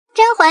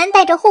甄嬛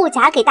带着护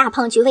甲给大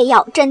胖菊喂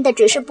药，真的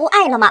只是不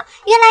爱了吗？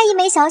原来一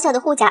枚小小的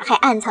护甲还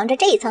暗藏着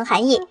这层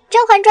含义。《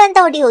甄嬛传》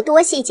到底有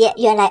多细节？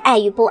原来爱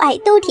与不爱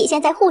都体现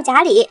在护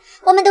甲里。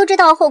我们都知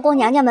道，后宫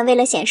娘娘们为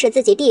了显示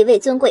自己地位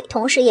尊贵，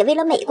同时也为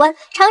了美观，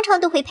常常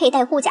都会佩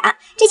戴护甲。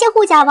这些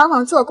护甲往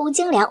往做工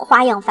精良，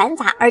花样繁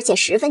杂，而且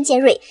十分尖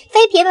锐。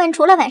妃嫔们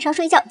除了晚上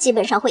睡觉，基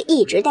本上会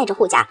一直戴着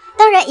护甲。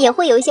当然，也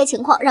会有一些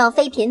情况让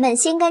妃嫔们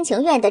心甘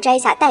情愿地摘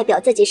下代表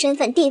自己身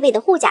份地位的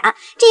护甲，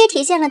这也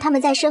体现了他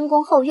们在深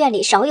宫后院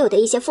里少有的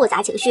一些复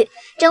杂情绪。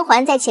甄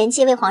嬛在前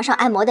期为皇上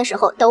按摩的时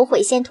候，都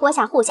会先脱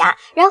下护甲，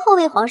然后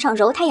为皇上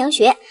揉太阳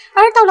穴。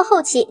而到了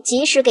后期，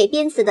即使给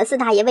濒死的四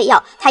大爷喂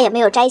药，她也没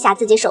有摘下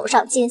自己手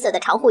上金色的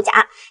长护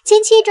甲。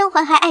前期甄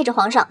嬛还爱着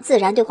皇上，自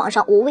然对皇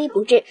上无微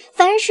不至，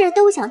凡事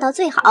都想到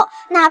最好，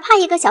哪怕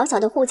一个小小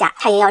的护甲，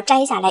她也要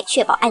摘下来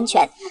确保安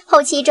全。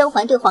后期甄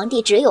嬛对皇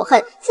帝只有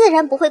恨，自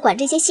然不会管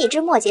这些细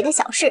枝末节的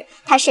小事，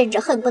她甚至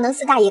恨不能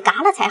四大爷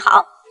嘎了才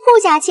好。护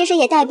甲其实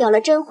也代表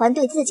了甄嬛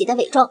对自己的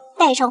伪装，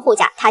戴上护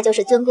甲，她就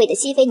是尊贵的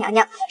熹妃娘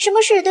娘，什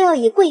么事都要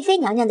以贵妃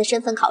娘娘的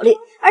身份考虑；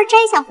而摘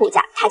下护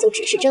甲，她就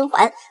只是甄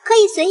嬛，可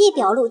以随意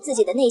表露自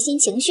己的内心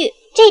情绪。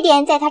这一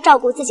点在她照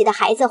顾自己的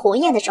孩子鸿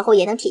雁的时候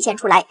也能体现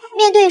出来。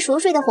面对熟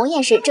睡的鸿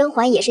雁时，甄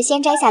嬛也是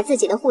先摘下自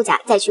己的护甲，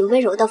再去温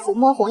柔地抚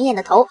摸鸿雁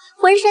的头，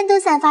浑身都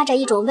散发着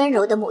一种温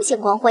柔的母性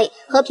光辉，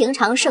和平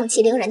常盛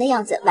气凌人的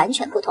样子完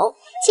全不同。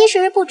其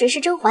实不只是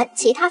甄嬛，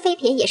其他妃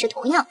嫔也是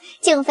同样。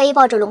静妃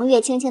抱着胧月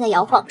轻轻的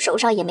摇晃，手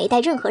上也没带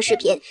任何饰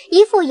品，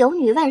一副有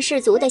女万事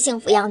足的幸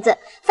福样子。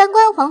反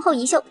观皇后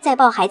宜秀，在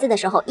抱孩子的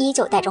时候依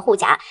旧戴着护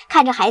甲，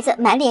看着孩子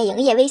满脸营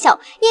业微笑，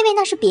因为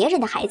那是别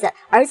人的孩子，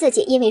而自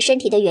己因为身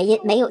体的原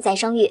因没有再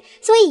生育，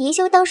所以宜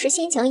秀当时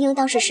心情应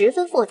当是十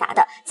分复杂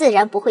的，自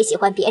然不会喜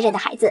欢别人的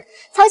孩子。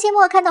曹琴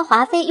墨看到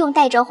华妃用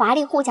带着华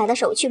丽护甲的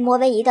手去摸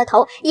威仪的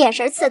头，眼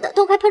神刺的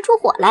都快喷出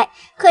火来，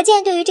可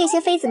见对于这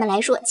些妃子们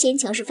来说，亲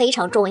情是非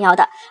常重要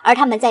的。而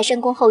他们在深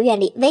宫后院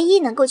里唯一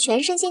能够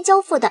全身心交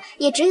付的，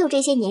也只有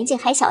这些年纪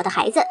还小的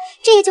孩子。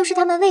这也就是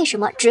他们为什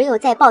么只有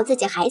在抱自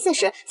己孩子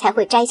时才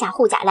会摘下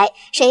护甲来，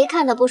谁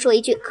看了不说一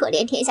句可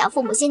怜天下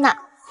父母心呢？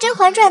《甄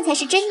嬛传》才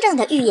是真正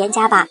的预言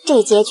家吧，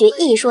这结局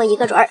一说一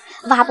个准儿，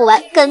挖不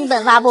完，根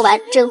本挖不完。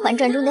《甄嬛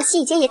传》中的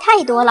细节也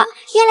太多了，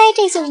原来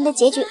这些人的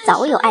结局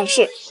早有暗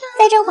示。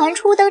在甄嬛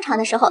初登场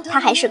的时候，她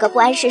还是个不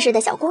谙世事的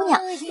小姑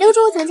娘。刘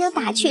珠曾经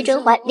打趣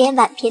甄嬛，连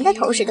婉嫔的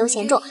头饰都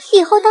嫌重，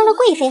以后当了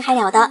贵妃还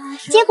了得。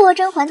结果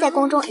甄嬛在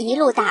宫中一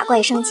路打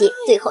怪升级，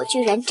最后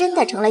居然真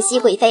的成了熹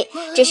贵妃。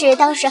只是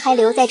当时还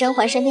留在甄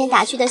嬛身边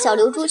打趣的小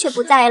刘珠却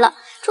不在了。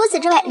除此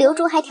之外，刘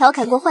珠还调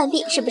侃过浣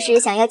碧是不是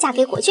想要嫁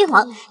给果郡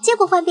王，结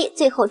果浣碧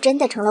最后真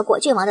的成了果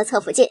郡王的侧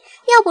福晋。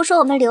要不说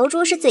我们刘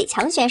珠是最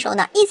强选手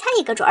呢，一猜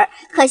一个准儿。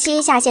可惜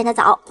下线的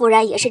早，不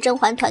然也是甄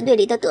嬛团队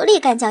里的得力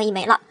干将一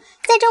枚了。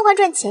在《甄嬛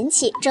传》前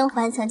期，甄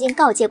嬛曾经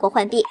告诫过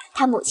浣碧，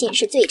她母亲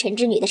是罪臣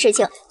之女的事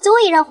情，足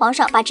以让皇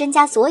上把甄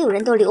家所有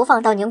人都流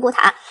放到宁古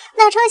塔。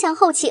哪成想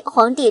后期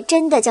皇帝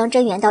真的将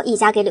甄元道一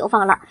家给流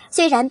放了，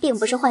虽然并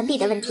不是浣碧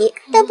的问题，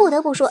但不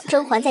得不说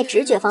甄嬛在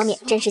直觉方面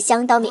真是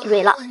相当敏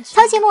锐了。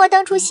曹琴墨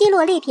当初奚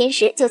落丽嫔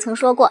时就曾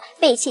说过，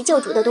背弃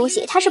救主的东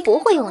西他是不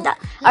会用的，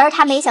而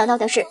他没想到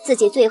的是，自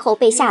己最后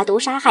被下毒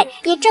杀害，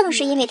也正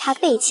是因为他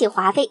背弃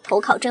华妃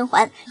投靠甄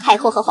嬛，太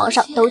后和皇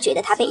上都觉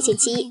得他背信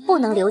弃义，不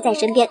能留在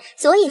身边，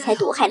所以才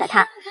毒害了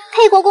他。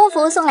沛国公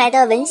府送来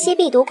的文熙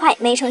必毒块，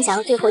没成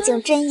想最后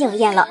竟真应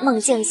验了孟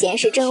静娴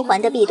是甄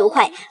嬛的必毒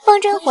块，帮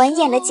甄嬛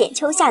验了简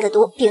秋下的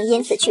毒，并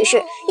因此去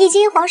世。以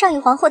及皇上与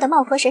皇后的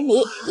貌合神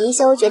离，宜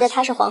修觉得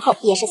她是皇后，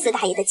也是四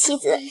大爷的妻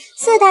子，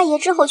四大爷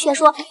之后却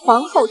说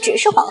皇后只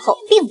是皇后，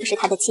并不是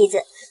他的妻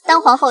子。当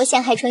皇后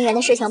陷害纯元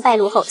的事情败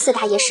露后，四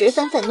大爷十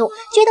分愤怒，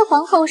觉得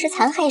皇后是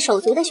残害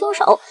手足的凶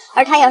手，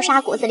而他要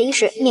杀果子狸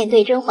时，面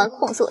对甄嬛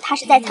控诉他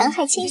是在残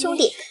害亲兄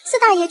弟，四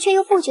大爷却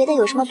又不觉得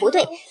有什么不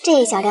对，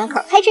这小两口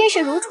还真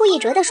是如出一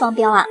辙的双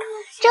标啊。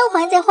甄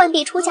嬛在浣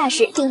碧出嫁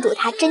时叮嘱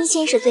她真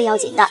心是最要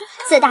紧的，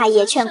四大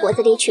爷劝果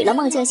子狸娶了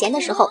孟静娴的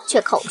时候，却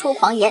口出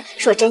狂言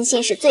说真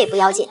心是最不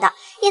要紧的，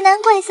也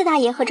难怪四大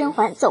爷和甄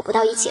嬛走不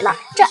到一起了，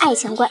这爱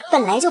情观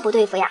本来就不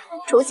对付呀。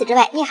除此之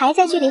外，你还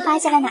在剧里发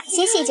现了哪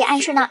些细节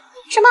暗示呢？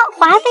什么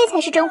华妃才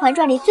是《甄嬛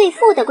传》里最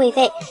富的贵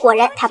妃，果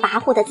然她跋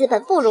扈的资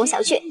本不容小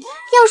觑。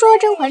要说《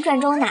甄嬛传》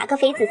中哪个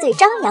妃子最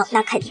张扬，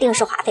那肯定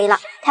是华妃了。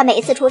她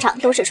每次出场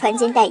都是穿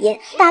金戴银，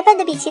打扮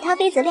的比其他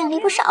妃子靓丽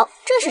不少，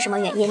这是什么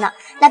原因呢？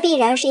那必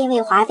然是因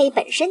为华妃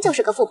本身就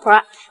是个富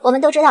婆。我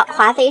们都知道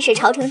华妃是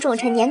朝廷重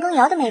臣年羹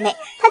尧的妹妹，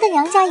她的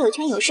娘家有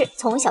权有势，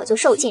从小就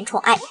受尽宠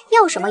爱，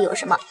要什么有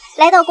什么。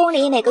来到宫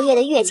里，每个月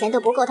的月钱都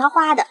不够她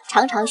花的，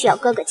常常需要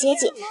哥哥接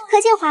济，可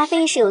见华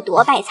妃是有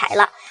多败财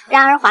了。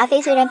然而华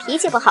妃虽然脾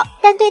气不好，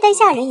但对待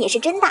下人也是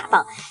真大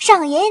方，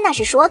赏银那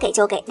是说给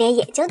就给，连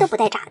眼睛都不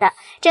带眨的。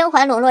甄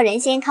嬛笼络人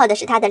心靠的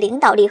是她的领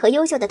导力和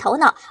优秀的头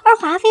脑，而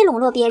华妃笼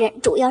络别人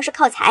主要是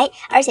靠财，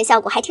而且效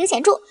果还挺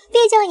显著，毕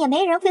竟也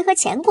没人会和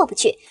钱过不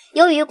去。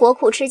由于国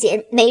库吃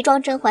紧，眉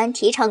庄甄嬛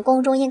提倡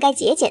宫中应该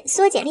节俭，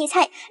缩减利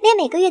菜，连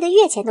每个月的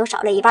月钱都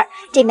少了一半，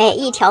这每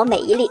一条每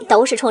一粒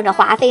都是冲着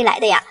华妃来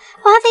的呀。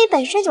华妃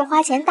本身就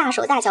花钱大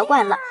手大脚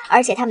惯了，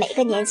而且她每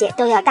个年节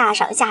都要大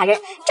赏下人，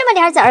这么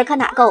点子儿可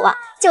哪够啊？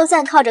就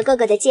算靠着哥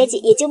哥的接济，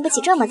也经不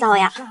起这么造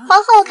呀。皇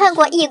后看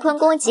过翊坤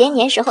宫节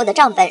年时候的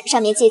账本，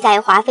上面记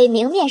载华妃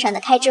明面上的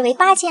开支为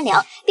8000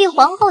两，比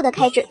皇后的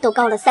开支都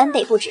高了3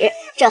倍不止。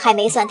这还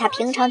没算她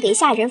平常给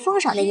下人封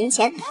赏的银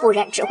钱，不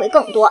然只会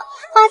更多。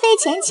华妃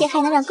前期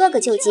还能让哥哥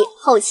救济，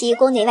后期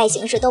宫内外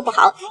形势都不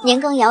好，年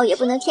羹尧也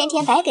不能天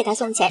天白给她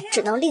送钱，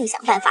只能另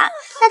想办法。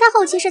那她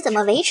后期是怎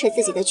么维持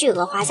自己的巨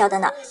额花销的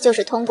呢？就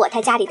是通过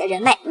她家里的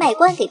人脉卖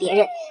官给别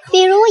人。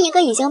比如一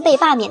个已经被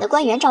罢免的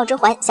官员赵之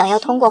桓，想要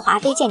通过华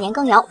妃见年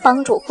羹尧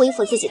帮助恢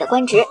复自己的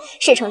官职，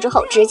事成之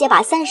后直接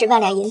把30万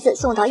两银子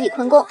送到翊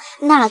坤宫，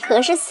那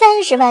可是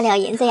30万两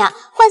银子呀，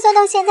换算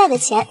到现在的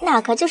钱，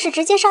那可就是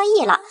直接上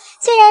亿了。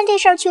虽然这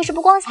事儿确实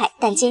不光彩，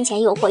但金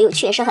钱诱惑又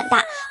确实很大，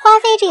华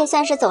妃这也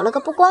算是走了个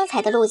不光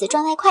彩的路子，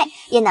赚外快，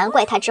也难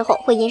怪她之后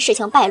会因事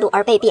情败露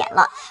而被贬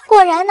了。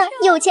果然呢，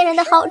有钱人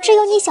的好只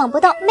有你想不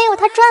到，没有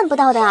他赚不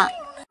到的啊。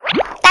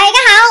大家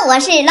好，我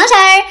是冷婶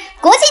儿。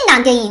国庆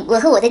档电影《我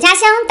和我的家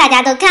乡》大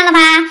家都看了吧？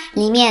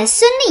里面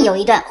孙俪有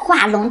一段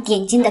画龙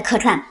点睛的客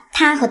串，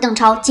她和邓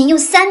超仅用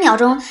3秒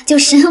钟就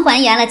神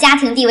还原了家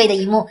庭地位的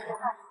一幕。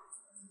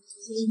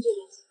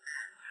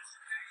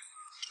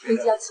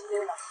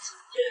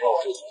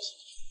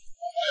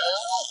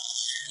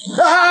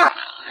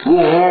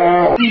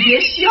你别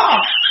笑。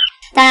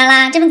当然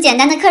啦，这么简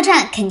单的客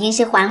串肯定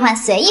是嬛嬛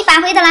随意发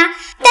挥的啦，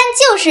但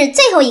就是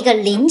最后一个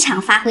临场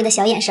发挥的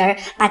小眼神儿，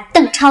把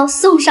邓超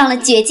送上了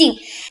绝境。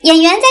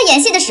演员在演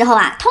戏的时候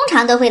啊，通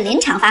常都会临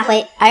场发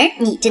挥，而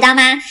你知道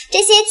吗？这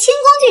些清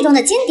宫剧中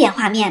的经典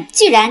画面，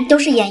居然都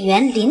是演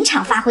员临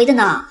场发挥的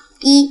呢。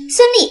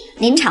孙俪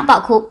临场爆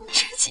哭，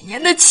这几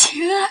年的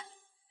情爱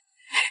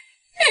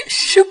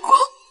时光，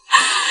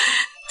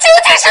究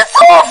竟是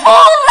错付了。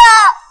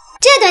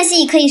这段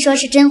戏可以说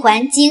是甄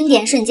嬛经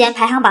典瞬间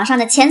排行榜上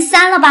的前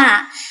3了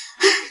吧？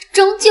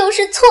终究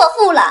是错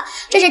付了，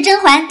这是甄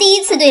嬛第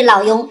一次对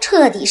老雍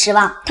彻底失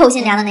望、透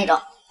心凉的那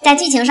种。在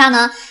剧情上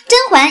呢，甄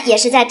嬛也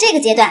是在这个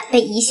阶段被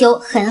宜修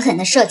狠狠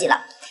的设计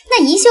了。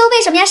那宜修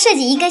为什么要设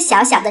计一个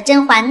小小的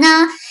甄嬛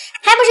呢？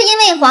还不是因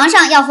为皇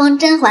上要封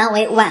甄嬛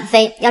为婉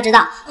妃。要知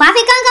道华妃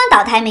刚刚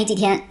倒胎没几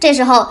天，这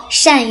时候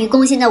善于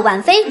攻心的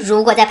婉妃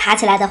如果再爬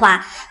起来的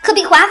话，可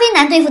比华妃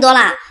难对付多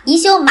了。宜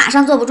修马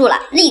上坐不住了，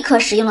立刻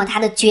使用了他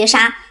的绝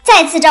杀，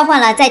再次召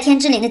唤了在天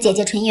之灵的姐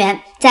姐纯元，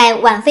在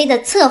婉妃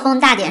的册封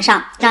大典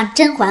上让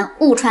甄嬛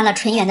误穿了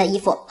纯元的衣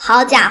服。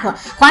好家伙，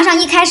皇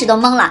上一开始都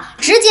懵了，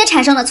直接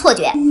产生了错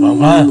觉。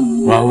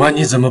婉婉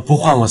你怎么不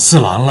换我4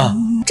郎了？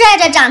拽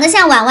着长得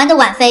像婉婉的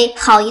婉妃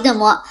好一顿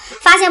磨，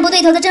发现不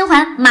对头的甄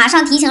嬛马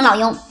上提醒老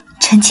雍，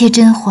臣妾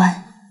甄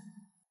嬛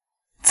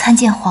参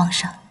见皇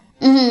上。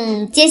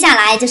接下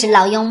来就是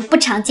老雍不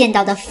常见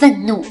到的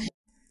愤怒，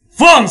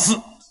放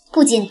肆！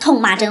不仅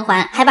痛骂甄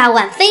嬛，还把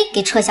婉妃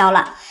给撤销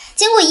了。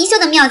经过宜修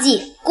的妙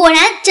计，果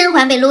然甄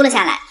嬛被撸了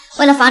下来。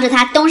为了防止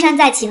她东山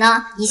再起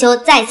呢，宜修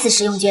再次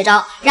使用绝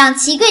招，让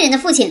祺贵人的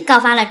父亲告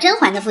发了甄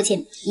嬛的父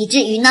亲，以至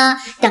于呢，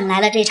等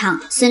来了这场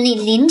孙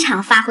俪临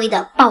场发挥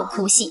的爆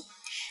哭戏。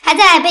还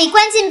在被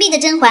关禁闭的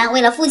甄嬛为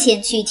了父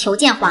亲去求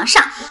见皇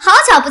上，好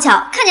巧不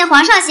巧看见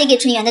皇上写给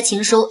纯元的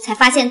情书，才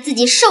发现自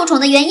己受宠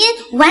的原因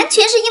完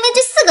全是因为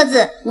这4个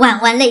字，婉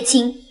婉泪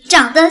倾，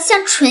长得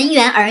像纯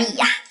元而已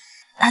呀。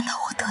难道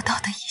我得到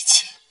的一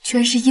切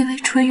全是因为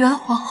纯元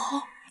皇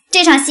后？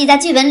这场戏在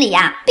剧本里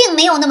呀，并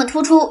没有那么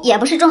突出，也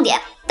不是重点。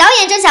导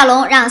演郑晓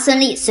龙让孙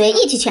俪随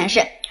意去诠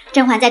释。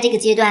甄嬛在这个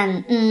阶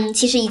段，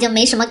其实已经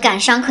没什么感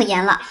伤可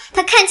言了。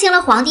她看清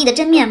了皇帝的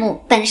真面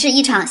目，本是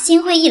一场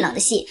心灰意冷的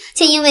戏，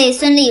却因为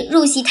孙俪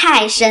入戏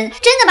太深，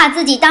真的把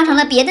自己当成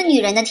了别的女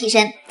人的替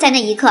身。在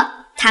那一刻，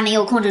她没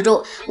有控制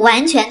住，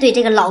完全对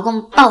这个老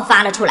公爆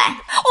发了出来。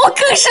我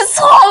更是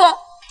错了。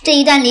这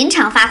一段临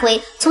场发挥，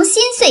从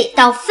心碎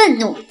到愤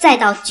怒，再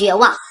到绝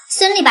望，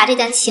孙俪把这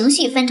段情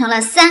绪分成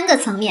了3个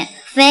层面，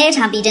非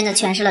常逼真的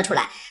诠释了出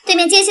来。对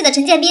面接戏的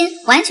陈建斌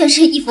完全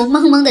是一副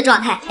懵懵的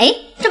状态。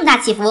这么大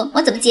起伏，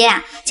我怎么接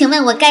呀？请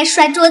问我该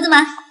摔桌子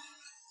吗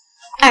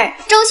？2.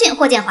 周迅、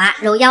霍建华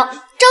柔腰。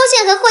周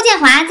迅和霍建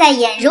华在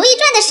演《如懿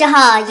传》的时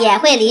候也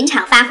会临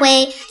场发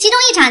挥，其中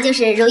一场就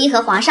是如懿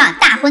和皇上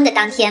大婚的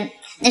当天。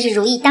那是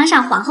如懿当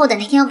上皇后的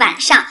那天晚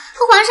上，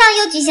和皇上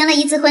又举行了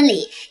一次婚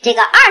礼。这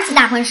个2次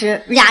大婚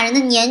时，俩人的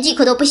年纪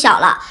可都不小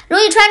了。如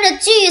懿穿着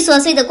巨琐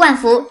碎的冠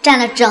服，站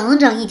了整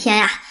整1天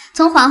呀。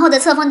从皇后的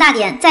册封大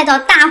典，再到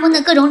大婚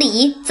的各种礼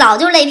仪，早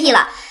就累屁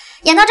了。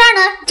演到这儿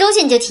呢，周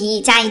迅就提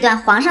议加一段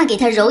皇上给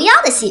她揉腰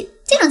的戏。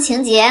这种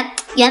情节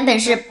原本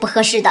是不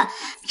合适的。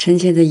臣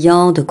妾的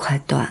腰都快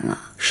断了。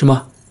是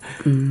吗？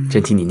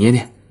朕替你捏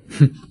捏。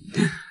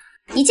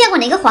你见过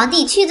哪个皇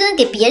帝屈尊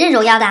给别人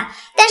揉腰的？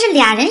但是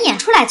俩人演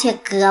出来却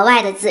格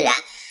外的自然，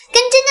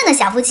跟真正的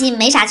小夫妻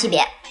没啥区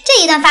别。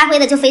这一段发挥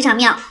的就非常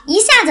妙，一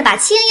下子把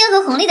青樱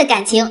和弘历的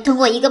感情通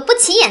过一个不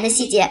起眼的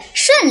细节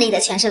顺利的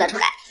诠释了出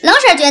来。冷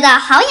婶觉得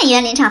好演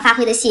员临场发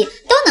挥的戏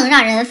都能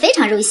让人非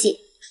常入戏。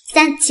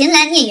3. 秦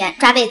岚孽缘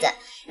抓被子。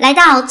来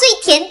到最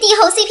甜帝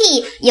后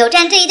CP， 有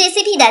站这一对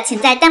CP 的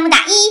请在弹幕打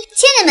1，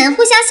千人们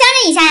互相相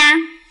认一下呀。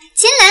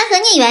秦岚和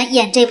聂远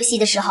演这部戏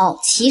的时候，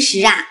其实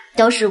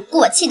都是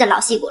过气的老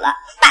戏骨了。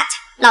But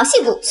老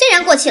戏骨虽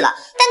然过气了，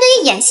但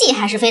对于演戏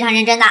还是非常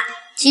认真的。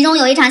其中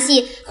有一场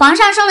戏，皇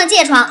上生了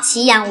疥疮，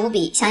奇痒无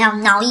比，想要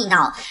挠一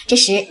挠。这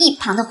时，一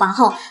旁的皇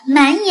后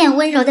满眼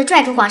温柔地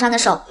拽住皇上的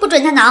手，不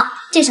准他挠。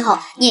这时候，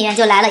聂远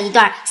就来了一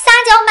段撒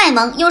娇卖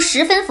萌又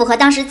十分符合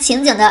当时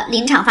情景的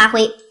临场发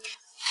挥。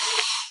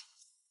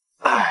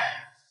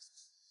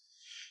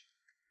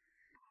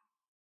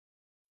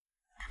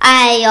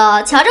哎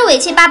呦，瞧这委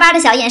屈巴巴的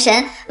小眼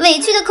神，委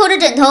屈的抠着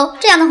枕头，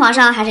这样的皇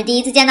上还是第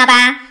一次见到吧？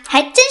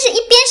还真是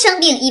一边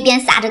生病一边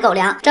撒着狗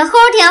粮，这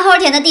齁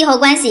甜的帝后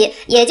关系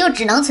也就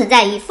只能存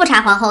在于富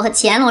察皇后和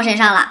乾隆身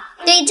上了。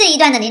对于这一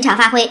段的临场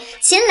发挥，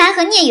秦岚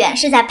和聂远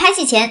是在拍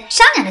戏前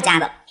商量着加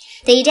的。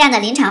对于这样的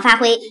临场发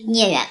挥，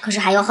聂远可是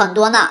还有很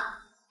多呢。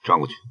转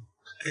过去，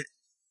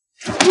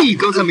你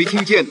刚才没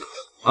听见呢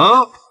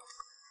啊？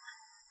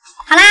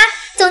好啦，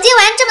总结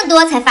完这么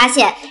多，才发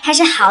现还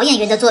是好演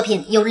员的作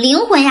品有灵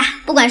魂呀！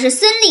不管是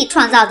孙俪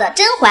创造的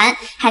甄嬛，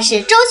还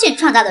是周迅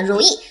创造的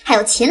如懿，还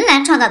有秦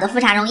岚创造的富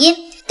察容音，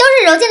都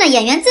是揉进了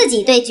演员自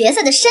己对角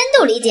色的深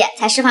度理解，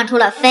才释放出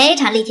了非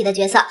常立体的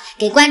角色，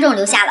给观众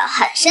留下了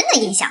很深的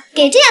印象。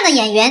给这样的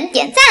演员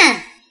点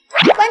赞！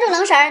关注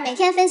冷婶儿，每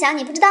天分享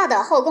你不知道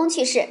的后宫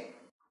趣事。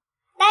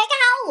大家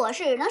好，我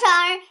是冷婶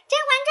儿。《甄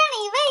嬛传》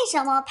里为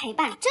什么陪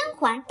伴甄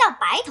嬛到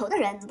白头的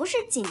人不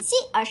是锦汐，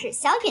而是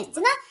小允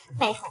子呢？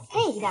背后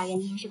这一点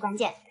原因是关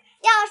键。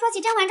要说起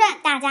《甄嬛传》，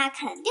大家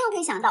肯定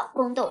会想到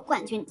宫斗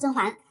冠军甄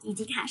嬛以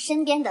及她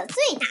身边的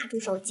最大助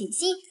手锦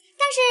汐。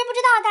但是不知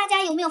道大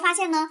家有没有发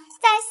现呢？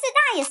在四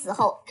大爷死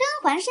后，甄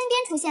嬛身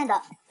边出现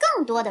的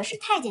更多的是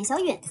太监小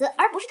允子，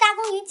而不是大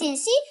宫女锦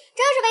汐。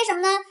这是为什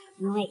么呢？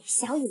因为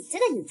小允子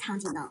的隐藏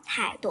技能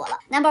太多了。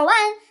Number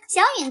one，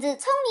 小允子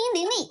聪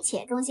明伶俐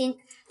且忠心。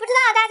不知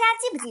道大家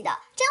记不记得，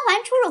甄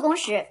嬛初入宫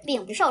时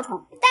并不受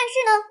宠，但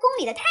是呢，宫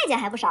里的太监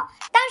还不少。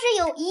当时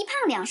有一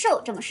胖两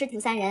瘦这么师徒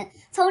三人，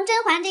从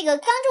甄嬛这个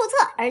刚注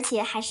册而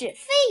且还是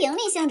非盈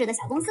利性质的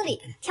小公司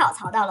里，跳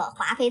槽到了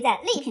华妃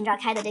在丽嫔这儿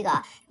开的这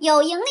个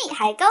有盈利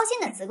还高薪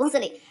的子公司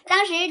里。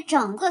当时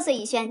整个碎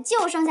玉轩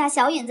就剩下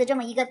小允子这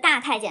么一个大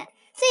太监，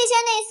碎玉轩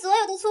内所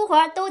有的粗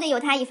活都得有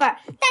他一份儿。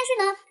但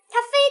是呢，他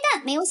非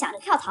但没有想着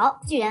跳槽，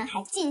居然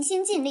还尽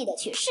心尽力的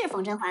去侍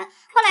奉甄嬛。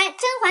后来甄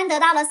嬛得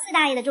到了四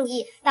大爷的注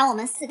意，当我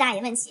们四大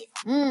爷问起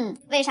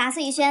为啥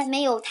碎玉轩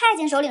没有太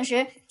监首领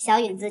时，小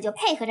允子就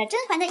配合着甄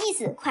嬛的意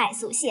思快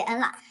速谢恩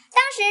了。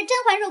当时甄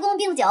嬛入宫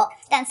并不久，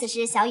但此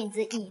时小允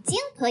子已经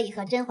可以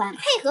和甄嬛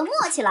配合默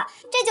契了，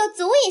这就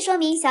足以说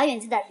明小允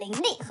子的伶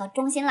俐和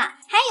忠心了。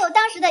还有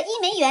当时的一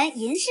枚园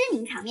吟诗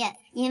名场面，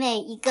因为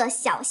一个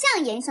小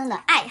象延伸的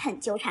爱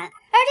恨纠缠，而这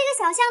个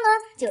小象呢，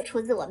就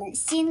出自我们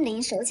心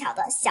灵手巧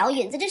的小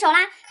允子之手啦。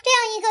这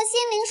样一个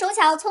心灵手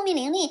巧、聪明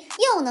伶俐，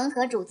又能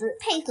和主子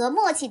配合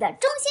默契的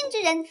忠心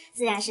之人，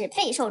自然是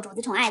备受主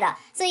子宠爱的。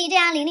所以这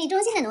样伶俐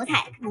忠心的奴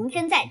才，能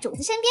跟在主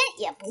子身边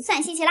也不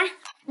算稀奇啦。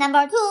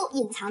Number two，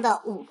 隐藏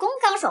的武功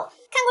高手。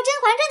看过《甄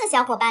嬛传》的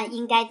小伙伴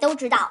应该都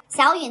知道，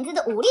小允子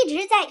的武力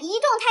值在一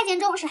众太监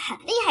中是很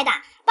厉害的，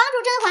帮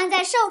助甄嬛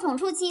在受宠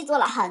初期做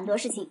了很多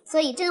事情，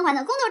所以甄嬛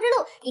的宫斗之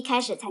路一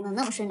开始才能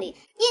那么顺利。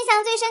印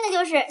象最深的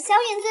就是小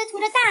允子涂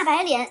着大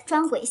白脸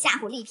装鬼吓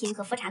唬丽嫔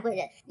和富察贵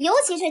人，尤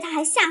其是她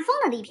还吓疯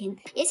了丽嫔，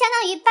也相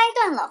当于掰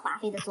断了华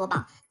妃的锁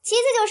绑。其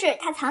次就是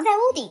她藏在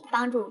屋顶，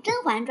帮助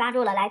甄嬛抓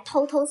住了来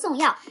偷偷送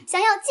药，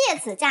想要借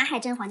此加害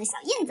甄嬛的小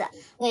印子，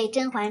为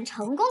甄嬛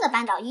成功的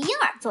扳倒于婴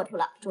儿做出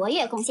了卓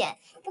越贡献。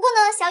不过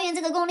呢，小允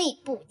子的功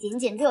力不仅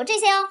仅只有这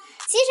些哦，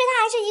其实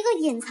她还是一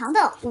个隐藏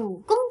的武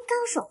功高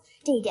手。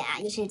这一点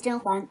也是甄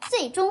嬛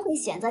最终会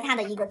选择她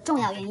的一个重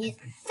要原因。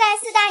在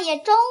四大爷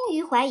终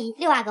于怀疑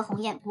六阿哥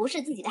鸿雁不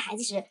是自己的孩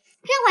子时，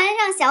甄嬛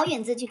让小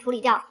允子去处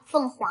理掉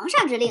奉皇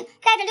上之令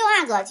带着六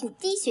阿哥去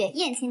滴血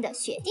验亲的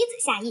血滴子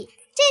夏邑。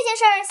这件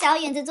事儿小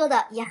允子做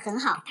的也很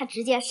好，她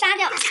直接杀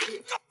掉了夏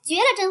邑，绝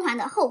了甄嬛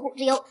的后顾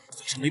之忧。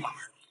嘴上没把门，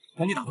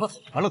赶紧打破头，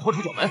完了拖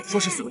出九门，说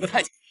是死了个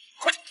太监。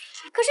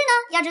可是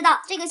呢，要知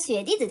道这个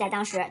血滴子在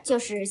当时就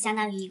是相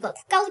当于一个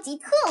高级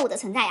特务的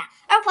存在呀。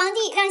而皇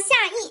帝让夏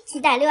邑去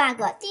带六阿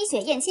哥滴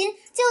血验亲，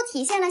就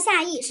体现了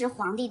夏邑是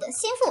皇帝的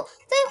心腹。作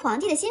为皇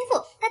帝的心腹，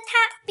那他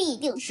必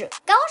定是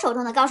高手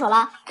中的高手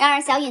了。然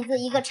而小允子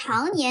一个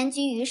常年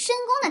居于深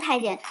宫的太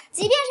监，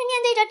即便是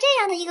面对着这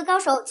样的一个高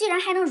手，居然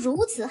还能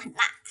如此狠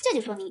辣，这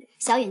就说明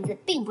小允子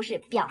并不是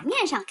表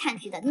面上看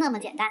去的那么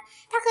简单，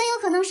她很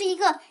有可能是一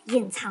个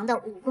隐藏的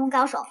武功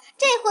高手。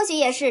这或许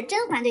也是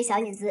甄嬛对小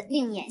允子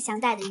另眼相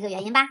待的一个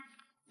原因吧。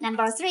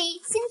Number three，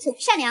 心存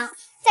善良。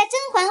在甄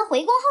嬛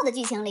回宫后的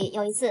剧情里，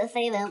有一次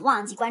绯闻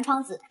忘记关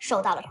窗子，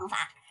受到了惩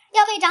罚。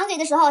要被掌嘴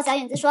的时候，小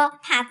允子说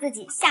怕自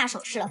己下手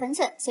失了分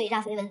寸，所以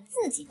让绯闻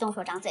自己动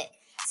手掌嘴。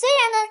虽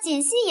然呢，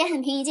锦汐也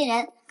很平易近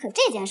人，可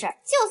这件事儿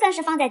就算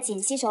是放在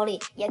锦汐手里，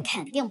也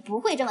肯定不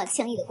会这么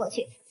轻易的过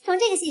去。从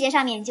这个细节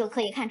上面就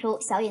可以看出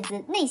小允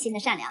子内心的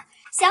善良。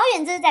小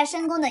允子在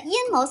深宫的阴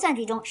谋算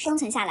计中生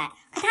存下来，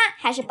可她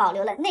还是保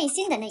留了内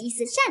心的那一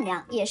丝善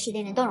良，也是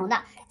令人动容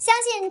的。相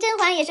信甄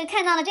嬛也是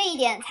看到了这一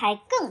点，才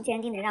更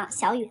坚定的让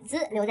小允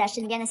子留在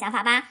身边的想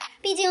法吧。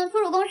毕竟初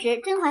入宫时，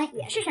甄嬛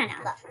也是善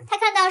良的，她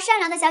看到善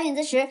良的小允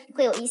子时，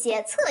会有一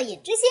些恻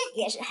隐之心，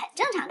也是很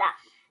正常的。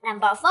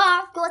Number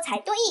 4， 多才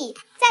多艺。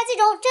在剧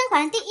中，甄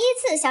嬛第一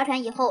次小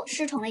产以后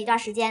失宠了一段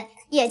时间，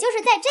也就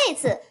是在这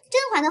次甄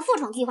嬛的复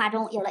宠计划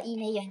中，有了1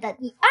枚元的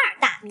第2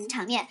大名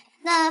场面。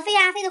那飞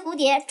呀飞的蝴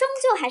蝶，终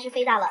究还是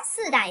飞到了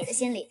4大爷的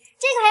心里。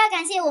这个还要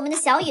感谢我们的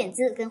小允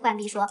子跟浣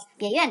碧说，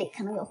别院里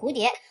可能有蝴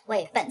蝶，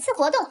为本次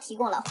活动提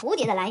供了蝴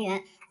蝶的来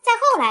源。再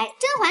后来，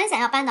甄嬛想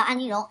要扳倒安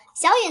陵容，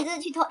小允子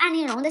去偷安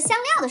陵容的香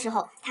料的时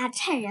候，她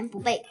趁人不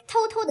备，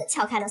偷偷的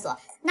撬开了锁，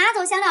拿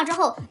走香料之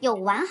后，又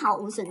完好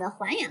无损的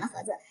还原了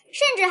盒子，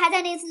甚至还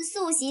在那次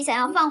素喜想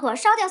要放火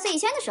烧掉碎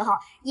轩的时候，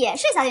也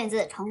是小允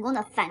子成功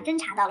的反侦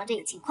查到了这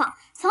一情况，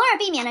从而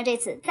避免了这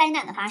次灾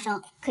难的发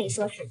生，可以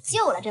说是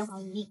救了甄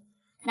嬛一命。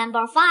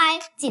Number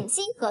 5， 锦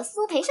汐和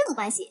苏培盛的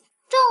关系。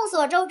众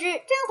所周知，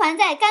甄嬛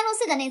在甘露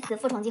寺的那次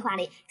复宠计划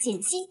里，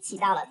锦汐起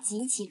到了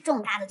极其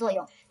重大的作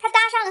用。她搭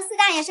上了4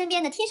大爷身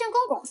边的贴身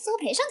公公苏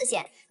培盛的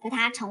线，和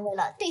他成为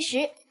了对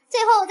食。最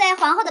后，在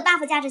皇后的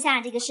buff 加持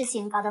下，这个事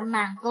情搞得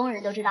满宫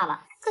人都知道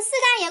了。可4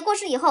大爷过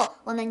世以后，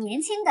我们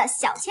年轻的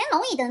小乾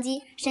隆一登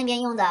基，身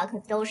边用的可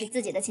都是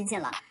自己的亲信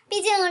了。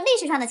毕竟历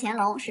史上的乾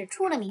隆是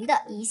出了名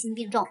的疑心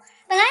病重。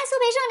本来苏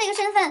培盛这个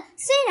身份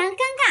虽然尴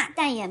尬，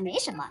但也没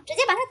什么，直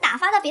接把他打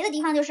发到别的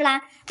地方就是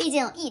啦。毕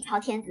竟一朝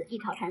天子一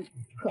朝臣。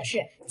可是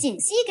锦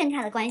汐跟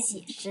他的关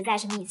系实在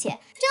是密切，甄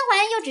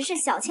嬛又只是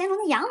小乾隆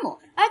的养母，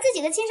而自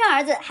己的亲生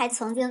儿子还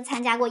曾经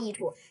参加过议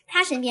处，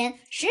他身边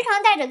时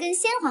常带着跟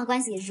先皇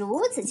关系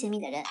如此亲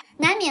密的人，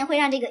难免会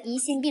让这个疑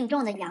心病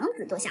重的养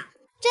子多想。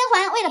甄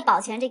嬛为了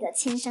保全这个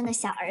亲生的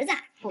小儿子，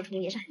付出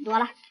也是很多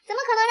了，怎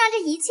么可能让这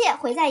一切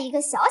毁在一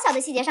个小小的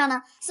细节上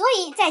呢？所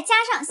以再加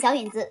上小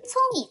允子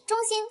聪明、忠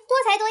心、多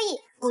才多艺，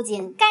不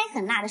仅该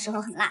狠辣的时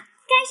候狠辣，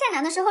该善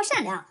良的时候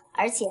善良，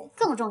而且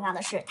更重要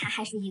的是，他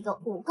还是一个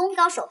武功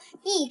高手，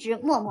一直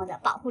默默的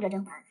保护着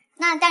甄嬛。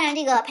那当然，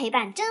这个陪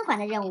伴甄嬛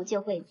的任务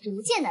就会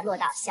逐渐的落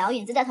到小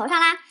允子的头上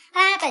啦。好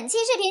啦，本期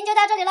视频就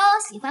到这里喽，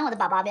喜欢我的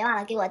宝宝别忘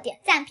了给我点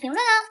赞评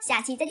论哦，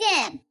下期再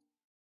见。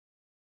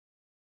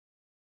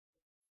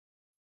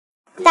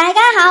大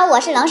家好，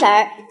我是冷婶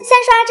儿。三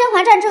刷《甄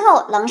嬛传》之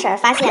后，冷婶儿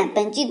发现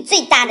本剧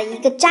最大的一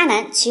个渣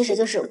男其实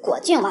就是果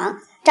郡王。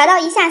找到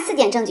以下4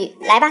点证据，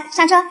来吧，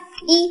上车。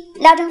1.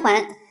 撩甄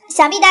嬛。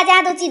想必大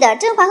家都记得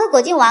甄嬛和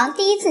果郡王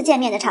第一次见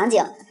面的场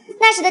景。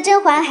那时的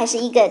甄嬛还是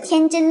一个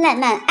天真烂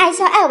漫、爱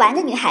笑爱玩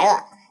的女孩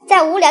儿，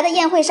在无聊的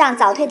宴会上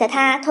早退的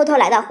她偷偷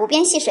来到湖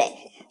边戏水。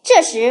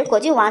这时果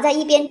郡王在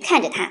一边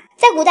看着她。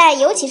在古代，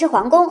尤其是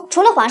皇宫，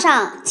除了皇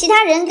上，其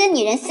他人跟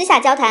女人私下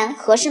交谈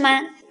合适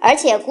吗？而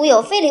且古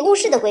有非礼勿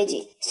视的规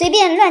矩，随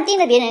便乱盯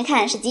着别人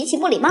看是极其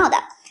不礼貌的。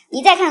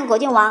你再看果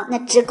郡王那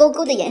直勾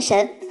勾的眼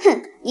神，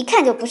哼，一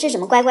看就不是什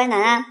么乖乖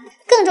男啊。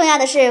更重要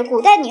的是，古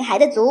代女孩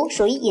的足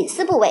属于隐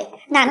私部位，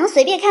哪能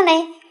随便看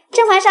嘞？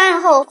甄嬛上岸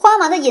后，慌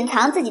忙的隐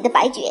藏自己的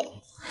白绝。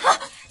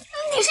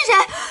你是谁？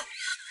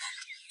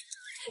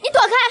你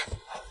躲开！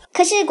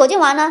可是果郡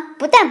王呢，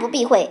不但不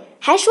避讳，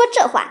还说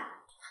这话。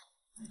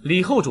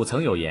李后主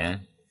曾有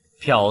言：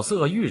漂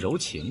色欲柔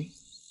情，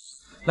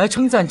来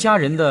称赞佳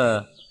人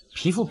的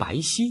皮肤白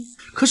皙。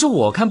可是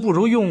我看不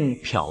如用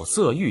漂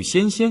色欲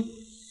纤纤，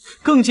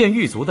更见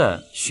玉足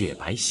的雪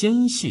白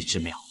纤细之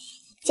妙。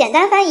简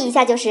单翻译一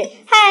下就是：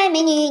嗨，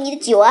美女，你的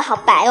酒啊好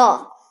白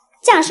哦。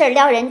这样事儿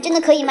撩人真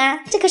的可以吗？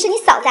这可是你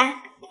嫂子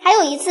啊。还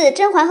有一次，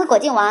甄嬛和果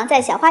郡王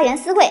在小花园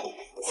私会，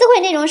私会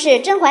内容是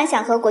甄嬛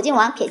想和果郡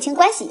王撇清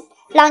关系。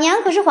老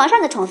娘可是皇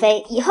上的宠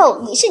妃，以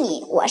后你是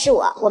你，我是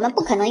我，我们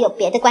不可能有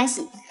别的关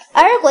系。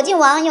而果郡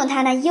王用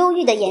他那忧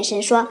郁的眼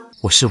神说：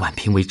我视婉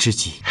嫔为知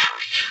己。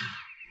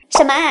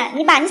什么啊？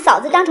你把你嫂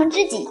子当成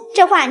知己，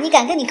这话你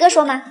敢跟你哥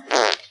说吗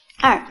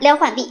？2. 撩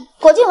浣碧。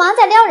果郡王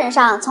在撩人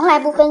上从来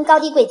不分高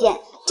低贵贱，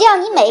只要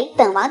你美，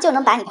本王就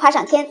能把你夸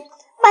上天。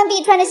浣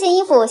碧穿着新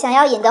衣服，想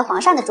要引得皇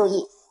上的注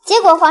意，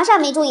结果皇上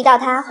没注意到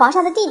她，皇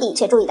上的弟弟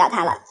却注意到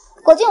她了。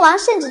果郡王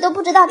甚至都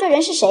不知道这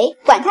人是谁，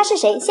管他是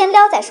谁，先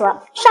撩再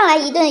说，上来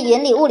一顿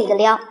云里雾里的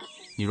撩。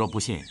你若不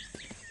信，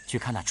去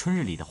看那春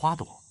日里的花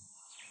朵，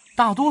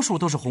大多数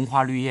都是红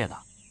花绿叶的，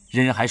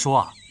人人还说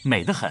啊，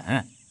美得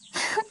很。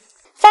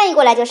翻译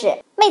过来就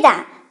是：妹子，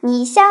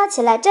你笑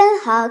起来真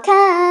好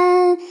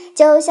看，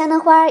就像那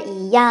花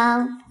一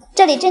样。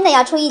这里真的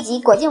要出一集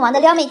果郡王的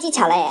撩妹技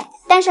巧了哎，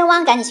单身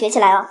汪赶紧学起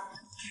来哦。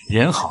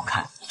人好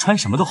看，穿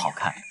什么都好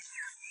看。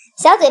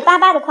小嘴巴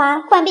巴的夸，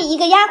浣碧一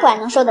个丫鬟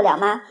能受得了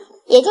吗？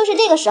也就是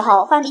这个时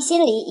候，浣碧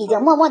心里已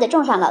经默默地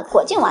种上了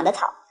果郡王的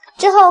草。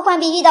之后浣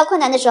碧遇到困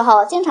难的时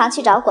候，经常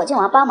去找果郡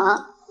王帮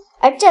忙。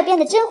而这边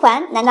的甄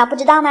嬛难道不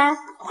知道吗？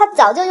她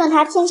早就用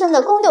她天生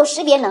的宫斗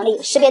识别能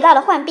力，识别到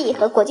了浣碧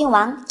和果郡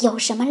王有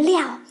什么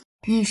料。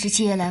你与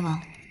17爷来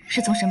往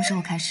是从什么时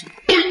候开始？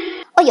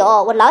哦呦，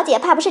我老姐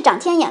怕不是长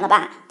天眼了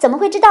吧？怎么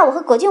会知道我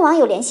和果郡王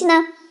有联系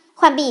呢？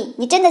浣碧，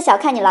你真的小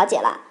看你老姐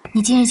了。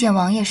你今日见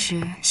王爷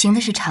时行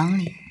的是常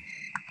理，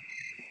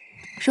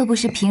若不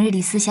是平日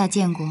里私下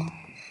见过，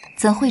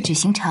怎会只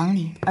行常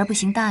理而不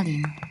行大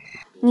礼呢？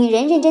女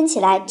人认真起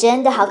来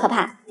真的好可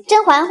怕。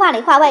甄嬛话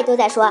里话外都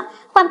在说：“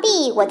浣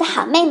碧，我的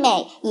好妹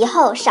妹，以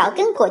后少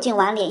跟果郡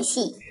王联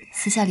系。”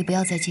私下里不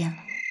要再见了。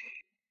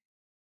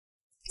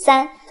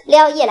3.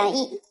 撩叶澜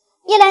依。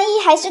叶澜依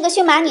还是个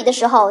驯马女的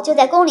时候，就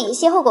在宫里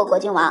邂逅过果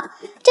郡王。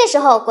这时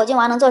候果郡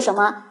王能做什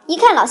么？一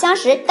看老相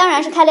识，当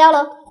然是开撩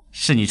喽。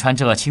是你穿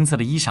这青色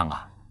的衣裳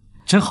啊，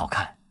真好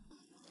看。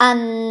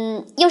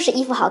又是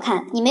衣服好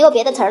看，你没有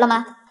别的词儿了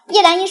吗？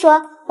叶澜依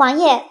说：“王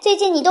爷，最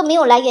近你都没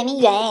有来圆明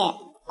园哎。”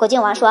果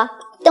郡王说：“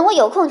等我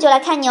有空就来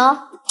看你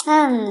哦。”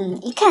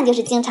一看就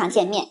是经常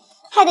见面，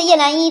害得叶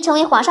澜依成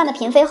为皇上的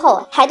嫔妃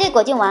后，还对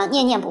果郡王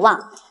念念不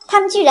忘。他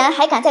们居然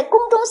还敢在宫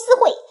中私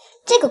会，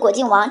这个果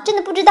郡王真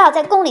的不知道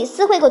在宫里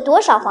私会过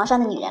多少皇上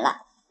的女人了。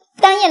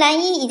当叶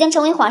澜依已经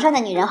成为皇上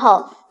的女人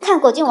后，看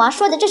果郡王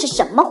说的这是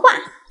什么话？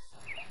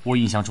我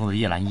印象中的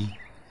叶澜依，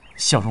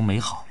笑容美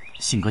好，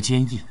性格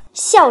坚毅。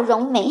笑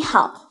容美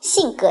好，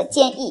性格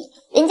坚毅，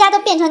人家都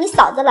变成你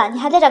嫂子了，你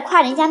还在这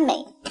夸人家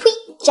美？呸，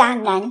渣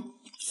男。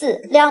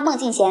4. 撩孟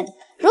静娴。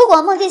如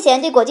果孟静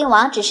娴对果郡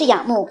王只是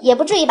仰慕，也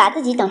不至于把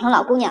自己等成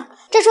老姑娘。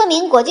这说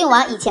明果郡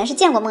王以前是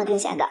见过孟静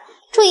娴的。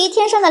出于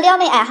天生的撩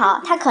妹爱好，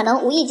他可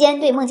能无意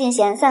间对孟静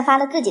娴散发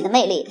了自己的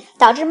魅力，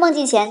导致孟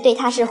静娴对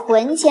他是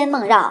魂牵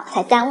梦绕，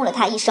才耽误了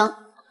他一生。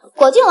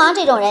果郡王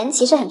这种人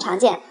其实很常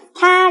见，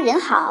他人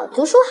好，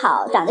读书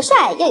好，长得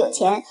帅又有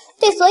钱，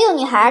对所有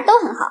女孩都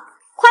很好，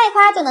夸一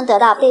夸就能得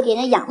到被别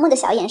人仰慕的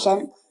小眼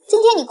神。今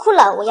天你哭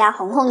了，我要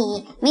哄哄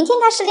你；明天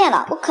他失恋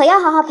了，我可要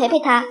好好陪陪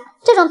他。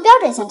这种标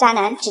准型渣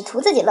男只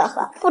图自己乐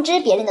呵，不知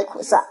别人的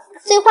苦涩。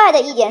最坏的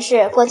一点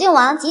是，果郡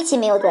王极其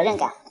没有责任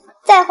感，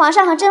在皇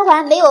上和甄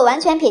嬛没有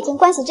完全撇清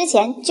关系之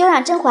前，就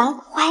让甄嬛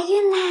怀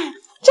孕啦。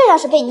这要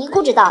是被尼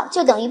姑知道，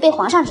就等于被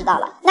皇上知道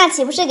了，那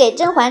岂不是给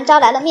甄嬛招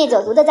来了灭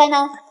九族的灾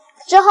难？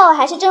之后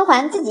还是甄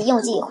嬛自己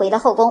用计回了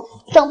后宫。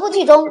整部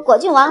剧中，果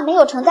郡王没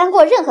有承担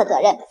过任何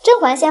责任，甄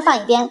嬛先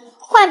放一边。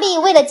浣碧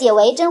为了解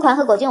围甄嬛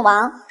和果郡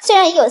王，虽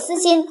然也有私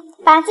心，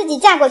把自己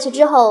嫁过去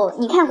之后，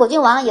你看果郡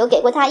王有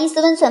给过她一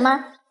丝温存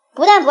吗？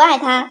不但不爱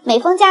她，每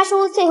封家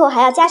书最后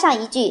还要加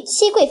上一句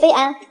熹贵妃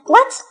安。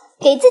 What？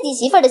 给自己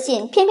媳妇儿的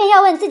信，偏偏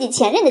要问自己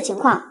前任的情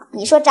况，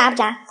你说渣不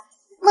渣？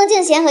孟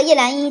静娴和叶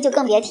澜依就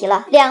更别提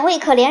了，两位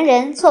可怜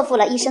人错付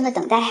了一生的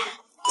等待啊！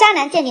渣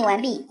男鉴定完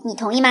毕，你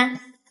同意吗？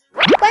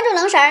关注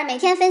冷婶儿，每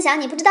天分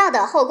享你不知道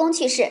的后宫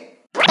趣事。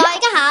大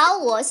家好，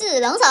我是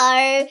冷婶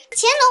儿。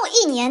乾隆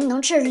一年能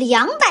吃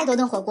200多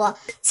顿火锅，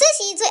慈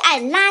禧最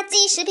爱垃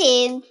圾食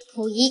品，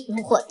溥仪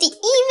荣获第1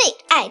位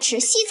爱吃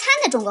西餐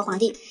的中国皇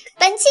帝。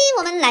本期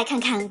我们来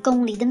看看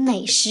宫里的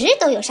美食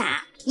都有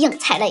啥。硬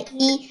菜类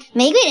：1.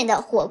 玫瑰人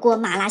的火锅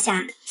麻辣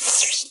虾。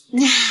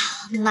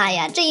妈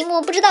呀，这一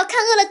幕不知道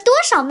看饿了多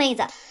少妹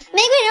子。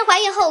玫瑰人怀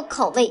孕后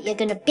口味也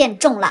跟着变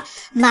重了，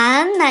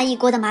满满一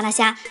锅的麻辣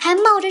虾还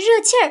冒着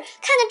热气儿，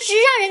看得直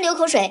让人流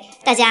口水。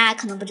大家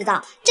可能不知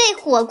道，这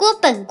火锅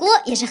本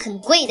锅也是很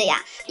贵的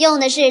呀，用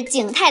的是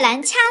景泰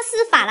蓝掐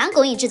丝珐琅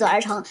工艺制作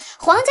而成。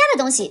皇家的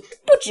东西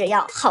不只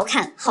要好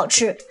看好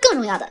吃，更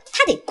重要的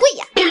它得贵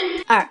呀。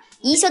2.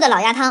 宜修的老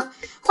鸭汤。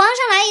皇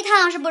上来一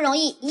趟是不容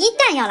易，一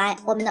旦要来，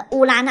我们的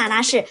乌拉那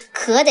拉氏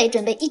可得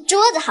准备一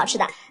桌子好吃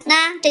的。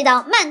那这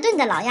道慢炖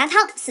的老鸭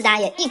汤，四大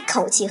爷一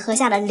口气喝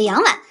下了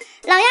2碗。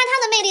老鸭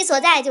汤的魅力所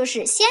在就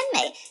是鲜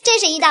美，这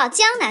是一道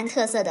江南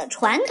特色的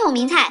传统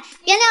名菜，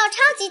原料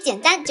超级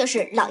简单，就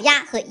是老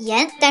鸭和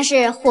盐，但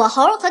是火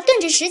候和炖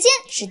制时间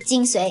是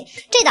精髓。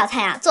这道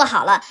菜啊做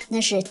好了，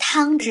那是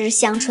汤汁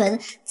香醇，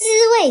滋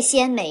味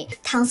鲜美，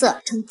汤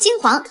色呈金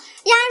黄，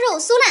鸭肉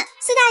酥烂。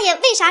四大爷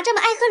为啥这么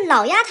爱喝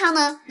老鸭汤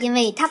呢？因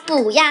为它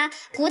补呀，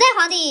古代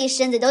皇帝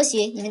身子都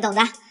虚，你们懂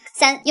的。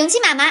3. 永琪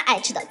妈妈爱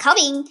吃的烤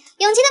饼。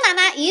永琪的妈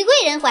妈于贵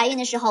人怀孕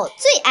的时候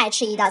最爱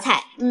吃一道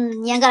菜，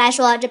严格来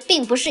说这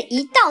并不是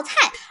一道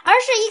菜，而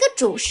是一个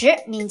主食，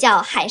名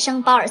叫海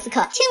参包尔斯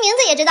克。听名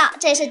字也知道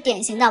这是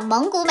典型的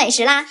蒙古美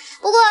食啦。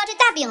不过这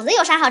大饼子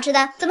有啥好吃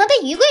的？怎么被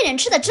于贵人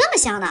吃的这么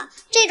香呢？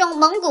这种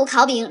蒙古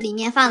烤饼里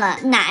面放了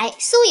奶、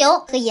酥油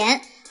和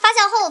盐，发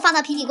酵后放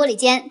到平底锅里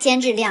煎，煎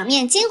至两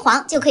面金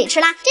黄就可以吃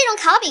啦。这种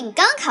烤饼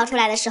刚烤出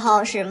来的时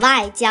候是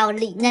外焦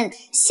里嫩，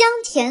香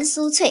甜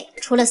酥脆，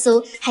除了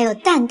酥还有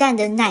淡淡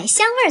的奶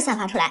香味散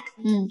发出来。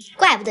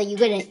怪不得于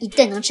贵人一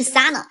顿能吃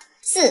仨呢。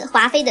4.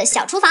 华妃的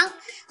小厨房。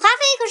华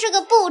妃可是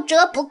个不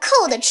折不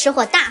扣的吃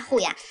货大户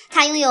呀，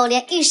她拥有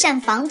连御膳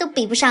房都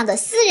比不上的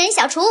私人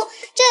小厨，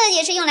这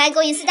也是用来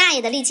勾引四大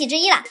爷的利器之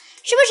一了。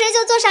时不时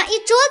就做上一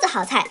桌子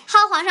好菜，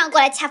薅皇上过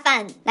来恰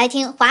饭。来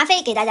听华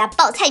妃给大家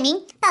报菜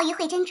名：鲍鱼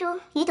烩珍珠、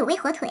鱼肚煨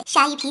火腿、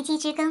鲨鱼皮鸡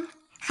汁羹，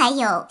还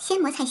有鲜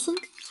蘑菜心。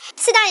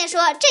四大爷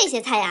说这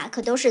些菜呀，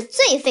可都是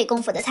最费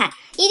功夫的菜，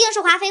一定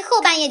是华妃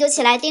后半夜就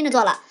起来盯着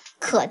做了。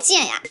可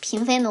见呀，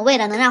嫔妃们为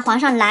了能让皇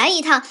上来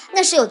一趟，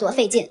那是有多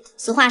费劲。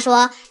俗话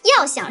说，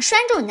要想拴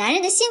住男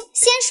人的心，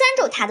先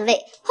拴住他的胃。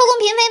后宫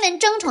嫔妃们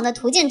争宠的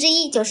途径之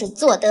一，就是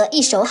做得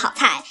一手好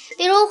菜。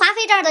比如华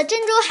妃这儿的珍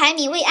珠海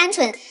米味鹌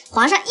鹑，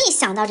皇上一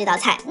想到这道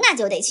菜，那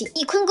就得去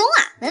翊坤宫啊，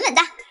稳稳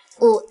的。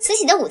5. 慈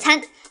禧的午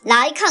餐。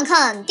来看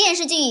看电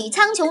视剧《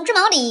苍穹之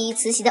矛》里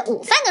慈禧的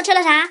午饭都吃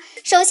了啥。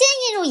首先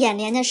映入眼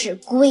帘的是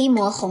规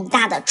模宏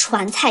大的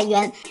传菜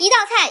园，一道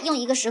菜用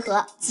一个食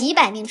盒，几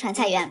百名传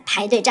菜员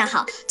排队站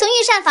好，从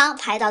御膳房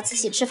排到慈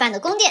禧吃饭的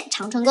宫殿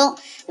长春宫。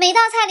每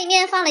道菜里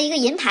面放了一个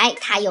银牌，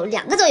它有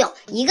2个作用，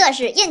一个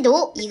是验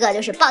毒，一个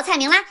就是报菜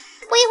名啦。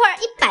不一会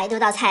儿，100多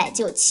道菜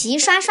就齐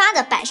刷刷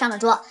地摆上了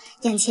桌。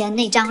眼前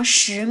那张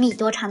10米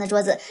多长的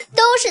桌子，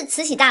都是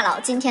慈禧大佬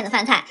今天的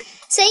饭菜。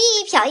随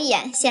意瞟一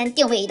眼，先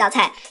定位一道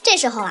菜。这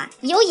时候啊，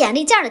有眼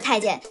力劲儿的太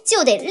监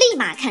就得立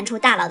马看出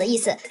大佬的意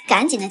思，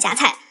赶紧的夹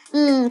菜。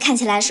看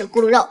起来是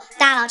咕噜肉，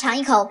大佬尝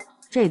一口，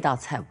这道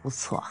菜不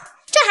错。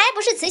这还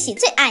不是慈禧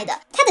最爱的，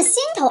她的心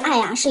头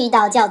爱啊，是一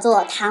道叫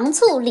做糖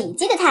醋里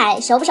脊的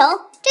菜，熟不熟？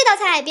这道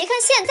菜别看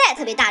现在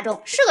特别大众，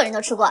是个人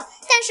都吃过，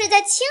但是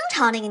在清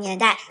朝那个年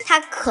代，它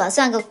可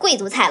算个贵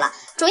族菜了。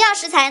主要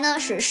食材呢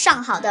是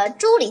上好的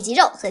猪里脊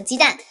肉和鸡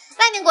蛋，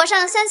外面裹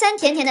上酸酸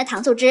甜甜的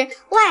糖醋汁，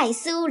外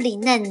酥里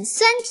嫩，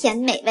酸甜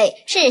美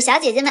味，是小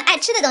姐姐们爱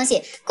吃的东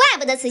西，怪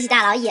不得慈禧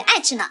大佬也爱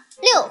吃呢。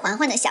6嬛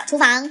嬛的小厨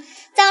房。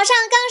早上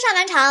刚上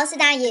完朝，四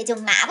大爷就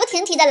马不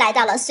停蹄地来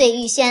到了碎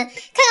玉轩，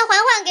看看嬛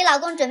嬛给老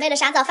公准备了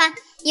啥早饭，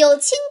有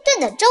清炖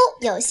的粥，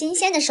有新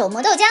鲜的手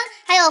磨豆浆，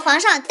还有皇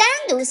上单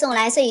独送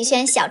来碎玉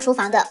轩小厨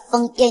房的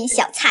风烟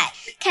小菜，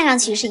看上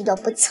去是一顿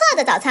不错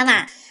的早餐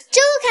嘛。粥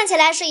看起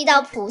来是一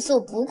道朴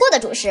素不过的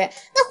主食，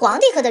那皇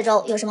帝喝的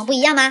粥有什么不一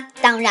样吗？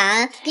当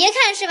然，别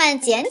看是碗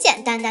简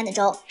简单单的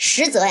粥，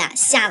实则呀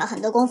下了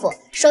很多功夫。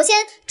首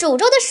先，煮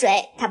粥的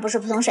水它不是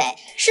普通水，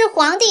是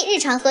皇帝日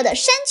常喝的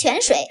山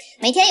泉水，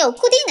每天有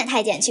固定的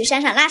太监去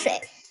山上拉水。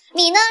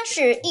米呢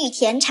是玉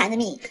田产的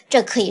米，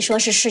这可以说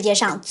是世界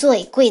上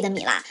最贵的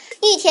米啦。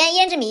玉田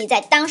胭脂米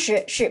在当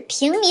时是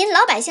平民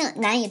老百姓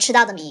难以吃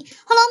到的米，《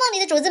红楼梦》里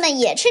的主子们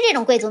也吃这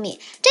种贵族米，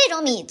这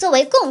种米作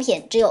为贡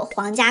品，只有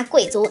皇家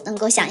贵族能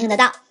够享用得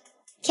到。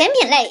甜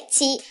品类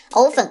7，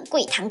藕粉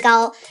桂糖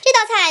糕。这道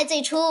菜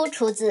最初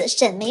出自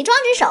沈眉庄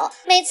之手，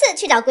每次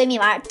去找闺蜜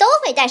玩都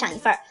会带上一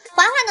份。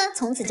嬛嬛呢，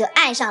从此就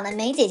爱上了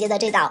梅姐姐的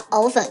这道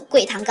藕粉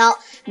桂糖糕。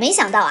没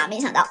想到，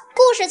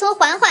故事从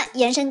嬛嬛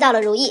延伸到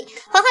了如懿。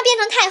嬛嬛变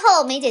成太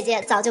后，梅姐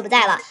姐早就不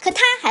在了，可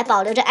她还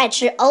保留着爱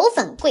吃藕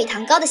粉桂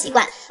糖糕的习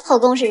惯。后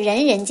宫是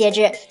人人皆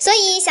知，所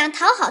以想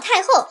讨好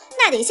太后，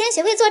那得先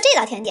学会做这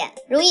道甜点。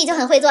如懿就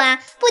很会做啊，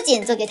不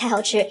仅做给太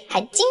后吃，还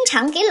经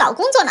常给老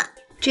公做呢。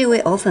这味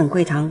藕粉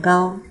桂糖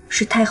糕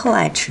是太后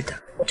爱吃的，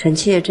臣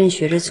妾正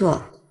学着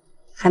做，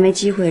还没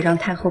机会让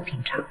太后品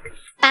尝。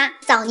8，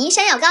枣泥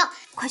山药糕。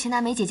快去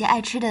拿梅姐姐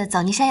爱吃的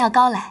枣泥山药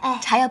糕来，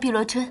茶药碧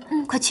螺春，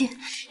快去。这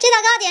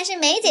道糕点是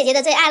梅姐姐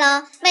的最爱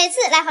了，每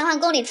次来嬛嬛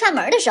宫里串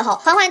门的时候，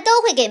嬛嬛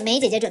都会给梅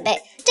姐姐准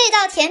备。这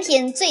道甜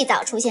品最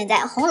早出现在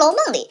《红楼梦》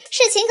里，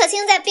是秦可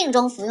卿在病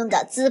中服用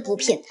的滋补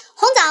品。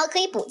红枣可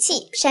以补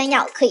气，山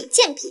药可以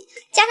健脾，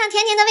加上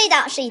甜甜的味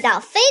道，是一道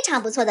非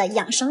常不错的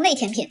养生类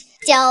甜品。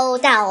就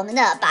到我们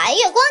的白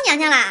月光娘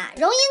娘啦，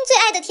容音最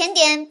爱的甜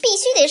点必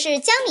须得是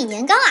江米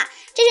年糕啊，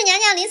这是娘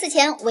娘临死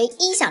前唯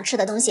一想吃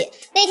的东西。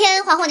那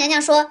天皇后娘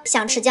娘说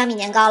想吃江米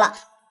年糕了。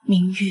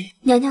明玉，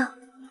娘娘，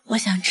我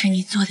想吃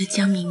你做的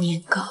江米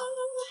年糕。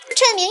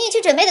趁明玉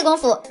去准备的功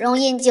夫，容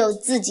音就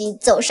自己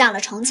走上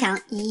了城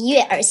墙，一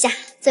跃而下。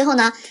最后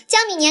呢，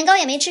江米年糕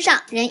也没吃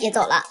上，人也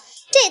走了。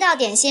这道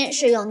点心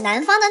是用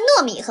南方的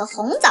糯米和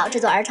红枣制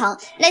作而成，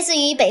类似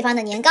于北方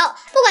的年糕。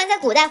不管在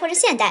古代或是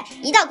现代，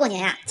一到过年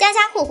呀，家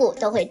家户户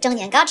都会蒸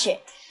年糕吃。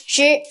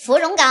10，芙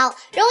蓉糕。容音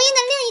的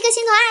另一个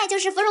心头爱就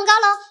是芙蓉糕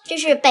喽，这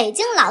是北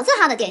京老字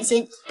号的点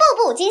心。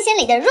步步惊心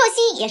里的若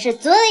曦也是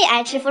最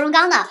爱吃芙蓉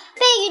糕呢。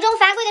被雨中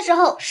罚跪的时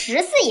候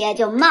，14爷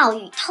就冒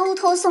雨偷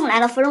偷送来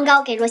了芙蓉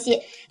糕给若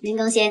曦。林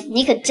更新，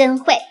你可真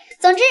会。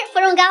总之，芙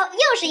蓉糕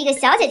又是一个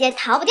小姐姐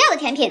逃不掉的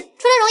甜品。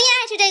除了容易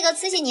爱吃这个，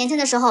慈禧年轻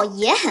的时候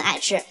也很爱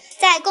吃。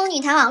在《宫女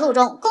谈网录》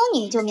中，宫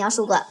女就描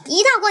述过，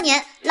一到过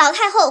年，老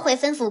太后会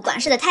吩咐管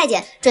事的太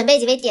监准备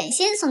几味点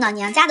心送到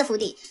娘家的府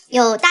邸，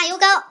有大油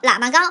糕、喇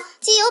嘛糕、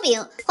鸡油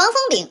饼、黄蜂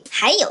饼，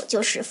还有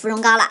就是芙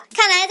蓉糕了。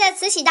看来在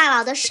慈禧大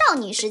佬的少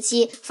女时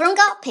期，芙蓉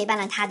糕陪伴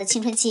了她的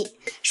青春期。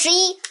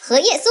11，荷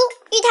叶酥。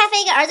玉太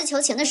妃给儿子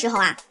求情的时候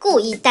啊，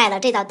故意带了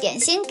这道点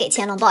心给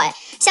乾隆 boy，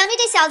 想必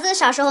这小子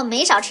小时候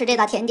没少吃这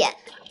道甜点。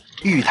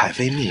玉太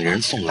妃命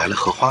人送来了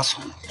荷花酥，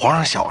皇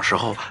上小时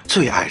候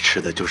最爱吃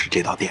的就是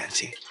这道点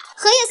心。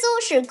荷叶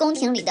酥是宫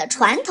廷里的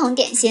传统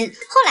点心，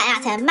后来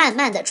才慢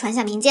慢的传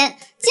向民间。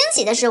惊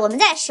喜的是，我们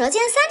在《舌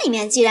尖3》里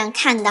面居然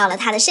看到了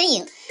它的身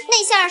影。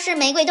内馅是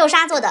玫瑰豆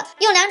沙做的，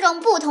用2种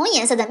不同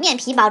颜色的面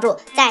皮包住，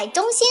在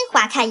中心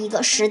划开一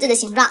个十字的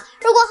形状，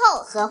入锅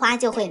后荷花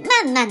就会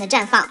慢慢的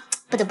绽放。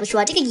不得不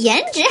说，这个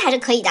颜值还是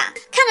可以的。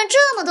看了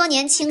这么多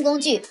年清宫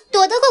剧，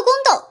躲得过宫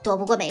斗，躲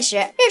不过美食。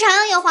日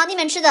常有皇帝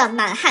们吃的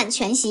满汉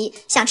全席，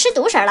想吃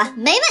独食了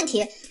没问题。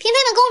嫔妃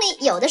们宫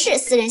里有的是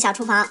私人小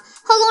厨房，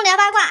后宫聊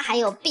八卦还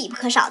有必不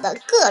可少的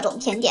各种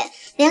甜点，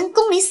连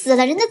宫里死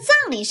了人的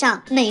葬礼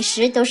上，美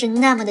食都是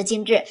那么的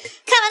精致。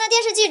看完了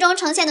电视剧中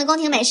呈现的宫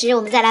廷美食，我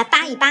们再来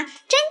扒一扒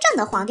真正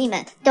的皇帝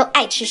们都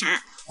爱吃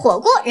啥。火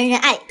锅人人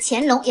爱，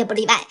乾隆也不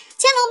例外。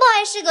乾隆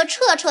boy 是个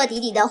彻彻底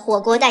底的火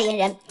锅代言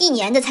人，一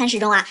年的餐食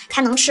中啊，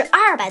他能吃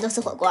200多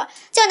次火锅。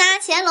就拿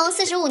乾隆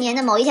45年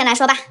的某一天来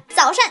说吧，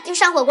早上就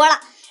上火锅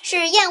了，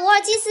是燕窝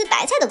鸡丝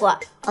白菜的锅。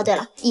哦，对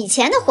了，以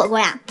前的火锅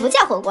呀不叫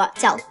火锅，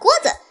叫锅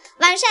子。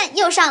晚上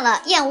又上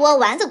了燕窝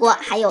丸子锅，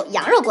还有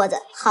羊肉锅子。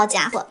好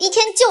家伙，一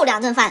天就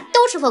2顿饭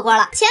都吃火锅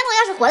了。乾隆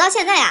要是活到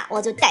现在呀，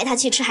我就带他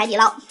去吃海底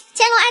捞。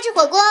乾隆爱吃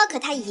火锅，可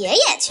他爷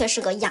爷却是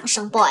个养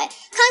生 boy。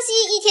康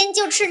熙一天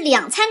就吃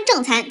2餐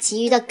正餐，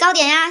其余的糕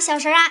点呀、小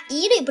食啊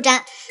一律不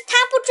沾。他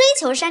不追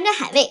求山珍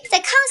海味，在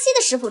康熙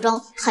的食谱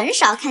中很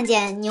少看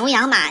见牛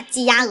羊马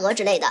鸡鸭鹅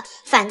之类的，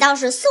反倒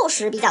是素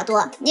食比较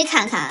多。你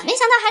看看，没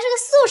想到还是个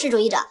素食主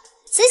义者。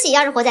慈禧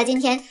要是活在今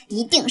天，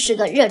一定是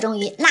个热衷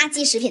于垃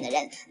圾食品的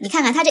人。你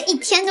看看她这一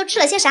天都吃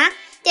了些啥？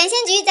点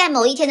心局在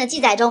某一天的记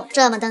载中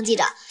这么登记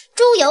着：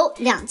猪油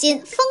2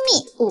斤，蜂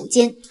蜜5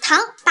斤，糖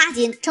8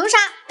斤，橙沙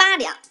8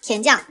两，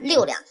甜酱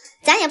6两。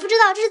咱也不知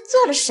道这是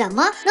做了什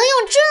么，能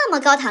用这么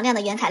高糖量的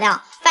原材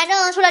料。反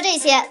正除了这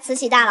些，慈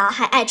禧大佬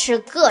还爱吃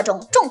各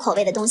种重口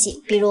味的东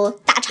西，比如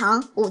大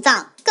肠、五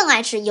脏，更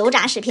爱吃油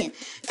炸食品。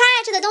他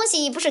爱吃的东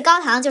西不是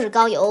高糖就是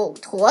高油，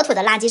妥妥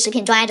的垃圾食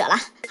品钟爱者了。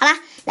好啦，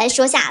来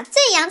说下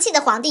最洋气的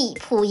皇帝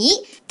溥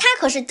仪，他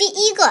可是第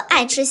一个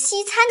爱吃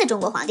西餐的中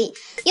国皇帝。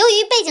由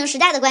于背景时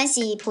代的关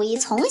系，溥仪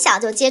从小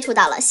就接触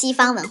到了西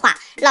方文化，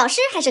老师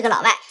还是个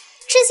老外。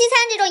吃西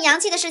餐这种洋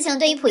气的事情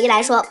对于溥仪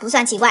来说不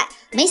算奇怪，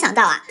没想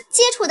到啊，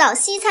接触到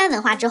西餐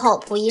文化之后，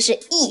溥仪是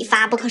一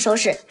发不可收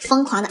拾，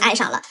疯狂的爱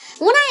上了。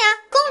无奈呀，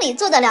宫里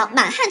做得了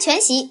满汉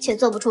全席，却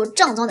做不出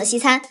正宗的西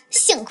餐。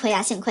幸亏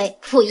啊，幸亏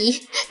溥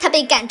仪他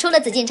被赶出了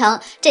紫禁城，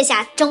这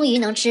下终于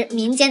能吃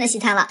民间的西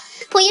餐了。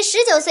溥仪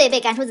19岁被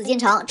赶出紫禁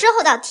城之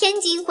后，到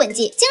天津混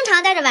迹，经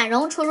常带着婉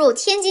容出入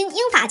天津英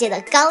法界的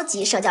高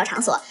级社交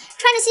场所，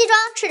穿着西装，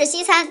吃着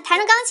西餐，弹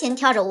着钢琴，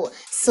跳着舞，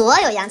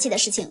所有洋气的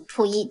事情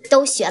溥仪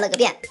都学了个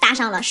遍，搭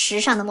上了时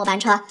尚的末班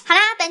车。好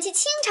啦，本期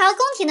清朝宫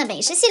廷的美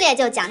食系列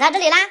就讲到这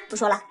里啦，不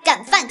说了，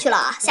干饭去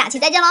了，下期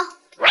再见喽！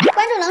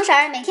关注冷婶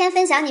儿，每天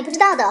分享你不知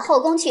道的后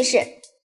宫趣事。